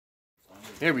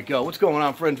There we go. What's going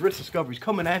on, friends? Rich Discovery's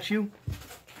coming at you.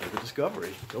 The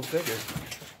Discovery. Go figure.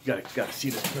 You gotta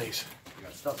see this place.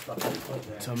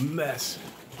 It's a mess.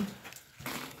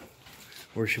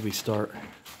 Where should we start?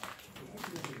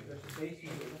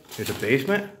 There's a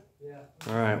basement? Yeah.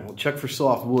 Alright, well check for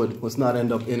soft wood. Let's not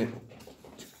end up in it.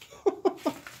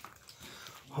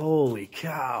 Holy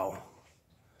cow.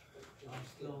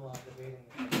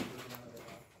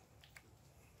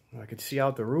 I could see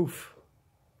out the roof.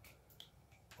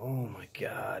 Oh my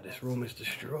god, this room is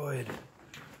destroyed.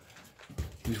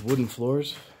 These wooden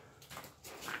floors.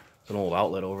 There's an old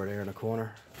outlet over there in the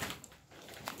corner.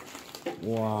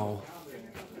 Wow.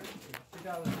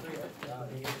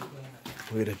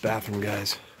 Look at this bathroom,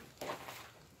 guys.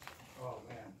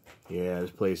 Yeah, this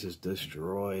place is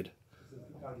destroyed.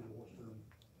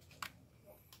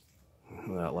 Look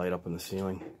at that light up in the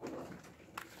ceiling.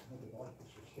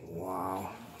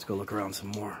 Wow. Let's go look around some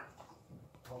more.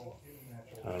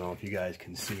 I don't know if you guys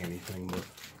can see anything, but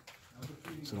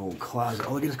it's an old closet.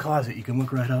 Oh, look at this closet. You can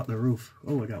look right out the roof.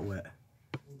 Oh, it got wet.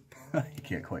 You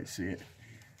can't quite see it.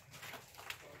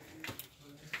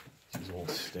 These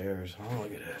old stairs. Oh,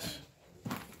 look at this.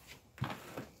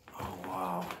 Oh,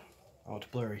 wow. Oh, it's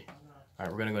blurry. All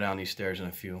right, we're going to go down these stairs in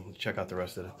a few. Let's check out the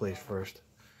rest of the place first.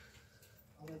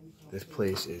 This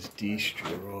place is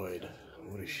destroyed.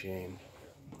 What a shame.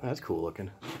 That's cool looking.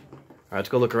 All right, let's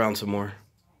go look around some more.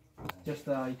 Just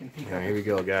you can peek. Here we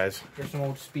go, guys. There's some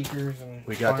old speakers and.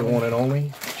 We got the one and only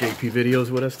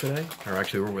JPvideos with us today, or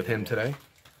actually we're with him today.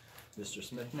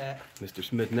 mrsmithnet.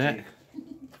 mrsmithnet.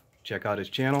 Check out his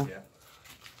channel. Yeah.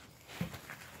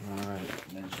 All right.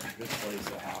 And then check this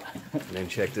place out. And then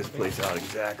check this place out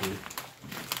exactly.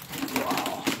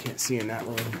 Wow. Can't see in that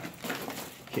room.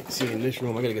 Can't see in this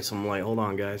room. I gotta get some light. Hold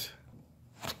on, guys.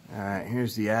 All right.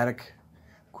 Here's the attic.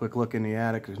 Quick look in the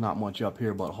attic. There's not much up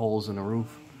here but holes in the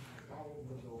roof.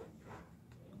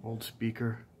 Old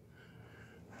speaker.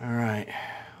 Alright.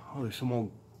 Oh, there's some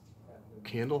old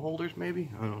candle holders maybe?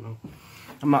 I don't know.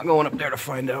 I'm not going up there to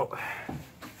find out.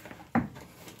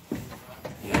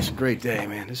 Yeah, it's a great day,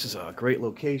 man. This is a great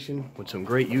location with some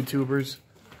great YouTubers.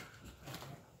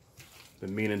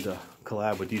 Been meaning to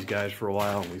collab with these guys for a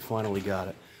while and we finally got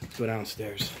it. Let's go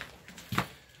downstairs.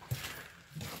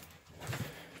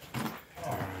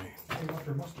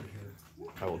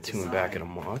 I will tune back in a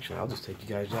moment. Actually, I'll just take you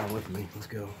guys down with me. Let's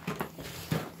go.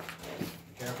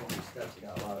 Careful, these steps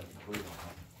got a lot of debris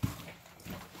on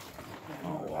them.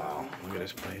 Oh, wow. Look at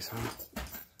this place, huh?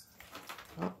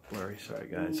 Oh, blurry. Sorry,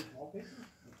 guys.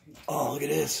 Oh, look at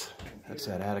this. That's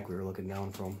that attic we were looking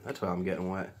down from. That's why I'm getting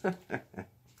wet.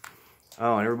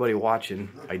 Oh, and everybody watching,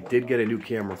 I did get a new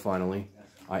camera finally.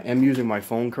 I am using my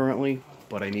phone currently,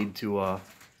 but I need to, I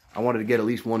wanted to get at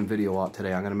least one video out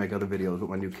today. I'm going to make other videos with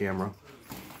my new camera.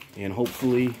 And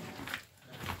hopefully,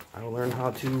 I'll learn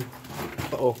how to,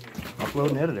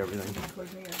 upload and edit everything.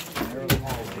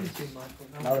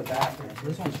 Another bathroom.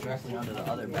 This one's directly under the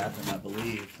other bathroom, I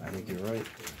believe. I think you're right.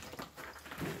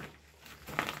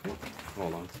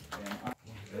 Hold on.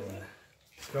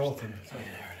 Skeleton. Yeah,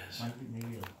 there it is.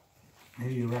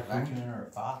 Maybe a raccoon or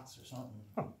a fox or something.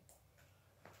 Oh.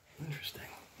 Interesting.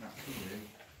 Not too big.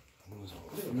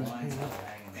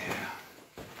 Yeah.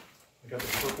 I got the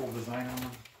purple design on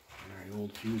them. Very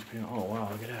old fuse panel. Oh wow,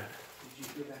 look at that.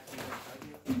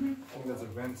 Oh, that's a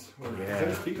vent. Yeah. Is that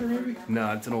a speaker maybe?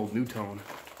 No, it's an old new tone.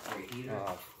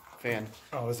 Fan.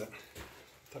 Oh, is it?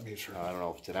 Let me sure. I don't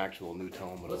know if it's an actual new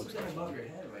tone, but it looks like above your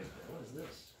head right there? What is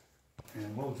this?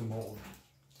 And loads of mold.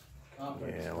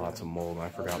 yeah, lots of mold. I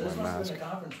forgot my mask.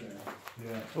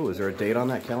 Yeah. Oh, is there a date on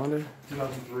that calendar?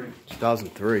 2003.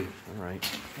 2003. All right.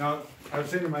 Now, I was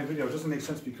saying in my video, it doesn't make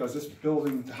sense because this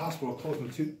building, the hospital,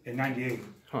 closed in 98.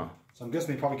 Huh. So I'm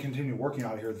guessing they probably continue working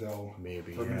out here though.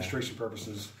 Maybe. For administration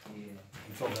purposes. Yeah.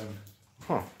 Until then.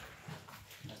 Huh.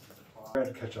 I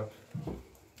had to catch up.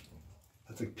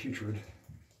 That's like putrid.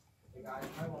 Hey guys,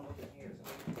 I want to look in here.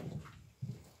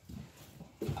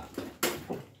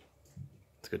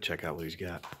 Let's go check out what he's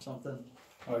got. Something.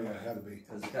 Oh yeah, it had to be.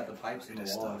 Because it's got the pipes in the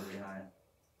This wall stuff. behind.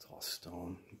 It's all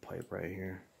stone. Pipe right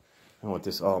here. I don't know what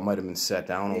this. Oh, it might have been set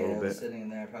down a little it was bit. sitting in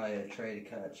there, probably a tray to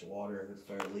catch water if it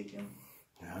started leaking.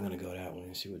 Yeah, I'm gonna go that way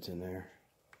and see what's in there.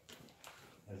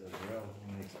 As a drill,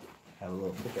 have a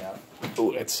little pick out.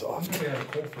 Oh, that's soft. They had a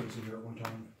cold freezer here at one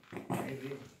time.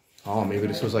 Maybe. Oh, maybe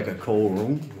this was like a cold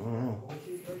room. I don't know.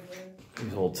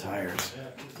 These old tires.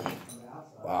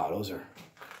 Wow, those are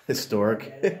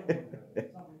historic.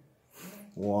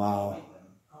 Wow.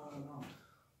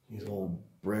 These old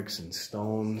bricks and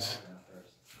stones.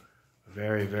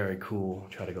 Very, very cool.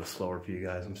 Try to go slower for you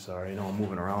guys. I'm sorry. I know I'm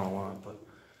moving around a lot, but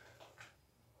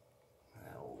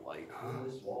that old light. light,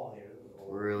 huh?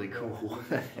 Really cool.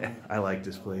 I like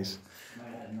this place.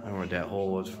 I don't know what that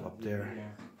hole was up there.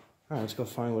 All right, let's go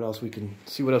find what else we can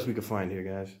see. What else we can find here,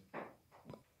 guys?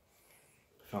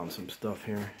 Found some stuff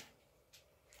here.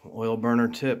 Oil burner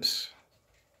tips.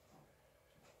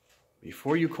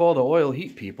 Before you call the oil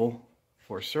heat people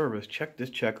for service, check this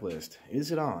checklist.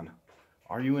 Is it on?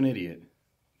 Are you an idiot?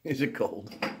 Is it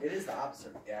cold? It is the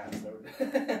opposite of gas.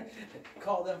 So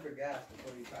call them for gas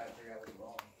before you try to figure out what's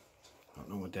wrong. I don't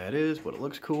know what that is, but it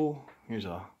looks cool. Here's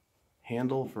a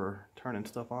handle for turning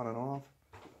stuff on and off.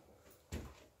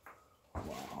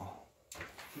 Wow.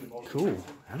 Cool.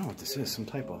 I don't know what this is. Some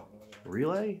type of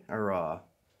relay or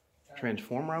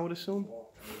transformer, I would assume.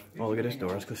 Oh, look at this door.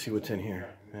 Let's go see what's in here.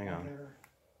 Hang on.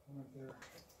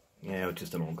 Yeah, it's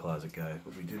just an old closet, guys.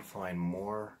 But we did find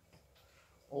more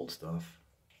old stuff.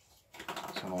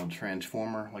 Some old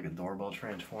transformer, like a doorbell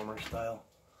transformer style.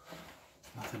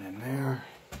 Nothing in there.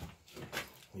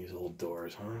 These old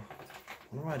doors, huh?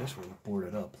 I wonder why this one's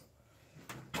boarded up.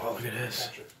 Oh, look at this.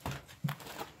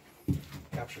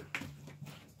 Capture.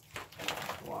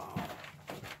 Wow.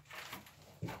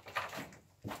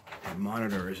 The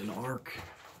monitor is an arc.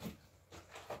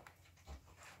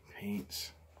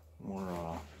 Paints.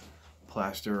 More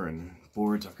plaster and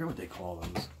boards. I forget what they call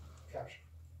those. Capture.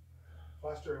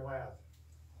 Plaster and lath.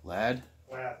 Lad?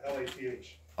 Lath.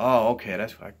 L-A-T-H. Oh, okay.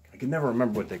 That's I can never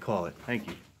remember what they call it. Thank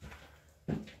you.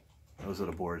 Those are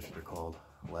the boards that they're called.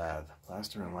 Lath.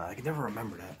 Plaster and lath. I can never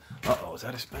remember that. Uh-oh, is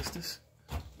that asbestos?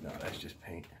 No, that's just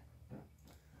paint.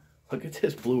 Look at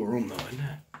this blue room, though, isn't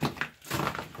it?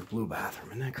 The blue bathroom.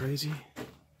 Isn't that crazy?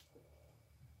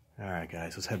 Alright,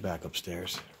 guys. Let's head back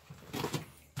upstairs. You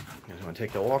guys want to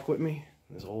take the walk with me?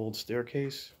 This old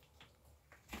staircase.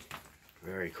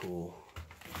 Very cool.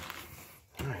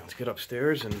 Alright, let's get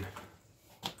upstairs and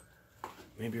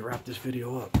maybe wrap this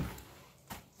video up.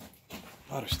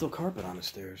 Oh, there's still carpet on the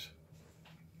stairs.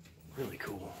 Really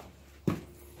cool.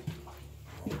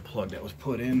 Old plug that was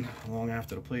put in long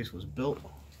after the place was built.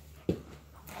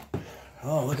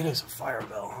 Oh, look at this, a fire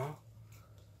bell, huh?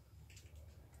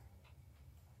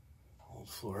 Old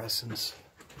fluorescence.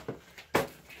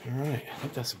 Alright, I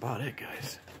think that's about it,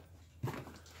 guys. What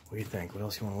do you think? What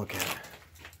else you want to look at?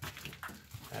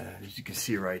 As you can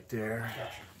see right there,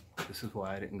 this is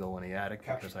why I didn't go in the attic,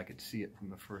 because I could see it from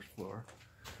the first floor.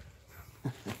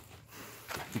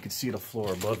 You can see the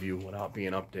floor above you without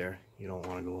being up there. You don't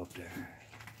want to go up there.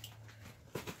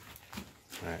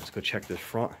 Alright, let's go check this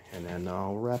front, and then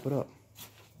we'll wrap it up.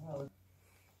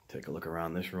 Take a look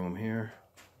around this room here.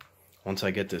 Once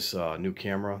I get this new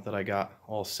camera that I got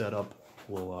all set up,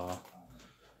 we'll...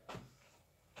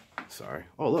 Sorry.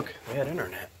 Oh, look, they had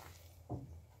internet.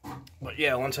 But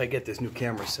yeah, once I get this new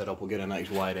camera set up, we'll get a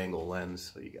nice wide-angle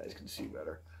lens so you guys can see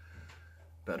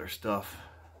better stuff.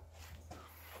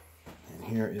 And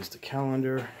here is the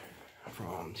calendar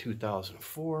from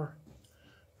 2004.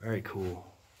 Very cool.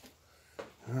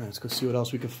 All right, let's go see what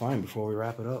else we can find before we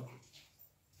wrap it up.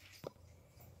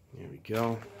 Here we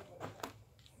go.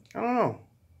 I don't know.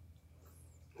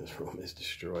 This room is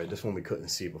destroyed. This one we couldn't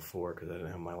see before because I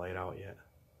didn't have my light out yet.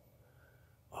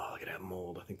 Oh, look at that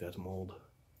mold. I think that's mold.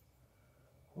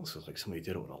 Almost looks like somebody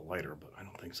did it with a lighter, but I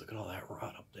don't think so. Look at all that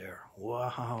rot up there.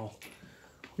 Wow.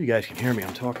 You guys can hear me.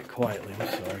 I'm talking quietly. I'm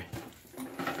sorry.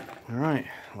 All right.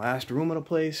 Last room of the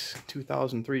place.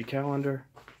 2003 calendar.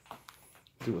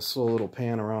 Do a slow little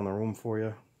pan around the room for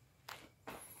you.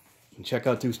 And check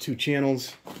out those two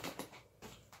channels.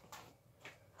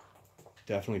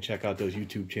 Definitely check out those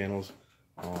YouTube channels.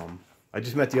 I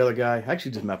just met the other guy. I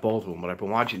actually just met both of them, but I've been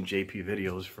watching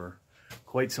JPvideos for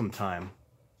quite some time.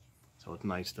 So it's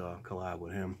nice to collab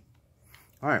with him.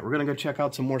 All right, we're going to go check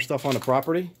out some more stuff on the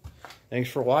property. Thanks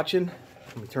for watching.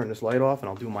 Let me turn this light off and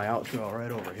I'll do my outro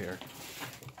right over here.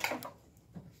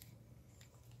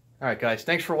 All right, guys,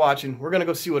 thanks for watching. We're going to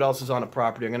go see what else is on the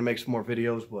property. I'm going to make some more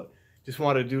videos, but just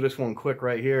wanted to do this one quick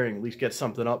right here and at least get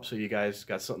something up so you guys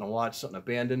got something to watch, something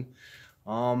abandoned.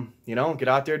 You know, get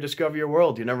out there, discover your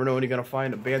world. You never know when you're going to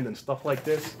find abandoned stuff like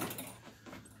this.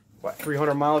 What,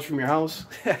 300 miles from your house?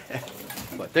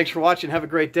 But thanks for watching. Have a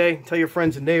great day. Tell your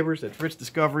friends and neighbors. That's Rich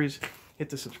Discoveries. Hit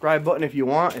the subscribe button if you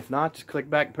want. If not, just click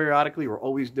back periodically. We're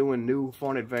always doing new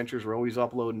fun adventures. We're always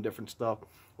uploading different stuff,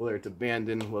 whether it's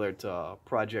abandoned, whether it's a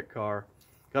project car.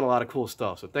 Got a lot of cool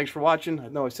stuff. So thanks for watching. I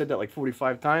know I said that like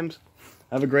 45 times.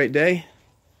 Have a great day.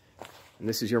 And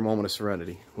this is your moment of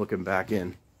serenity, looking back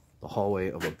in the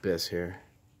hallway of abyss here.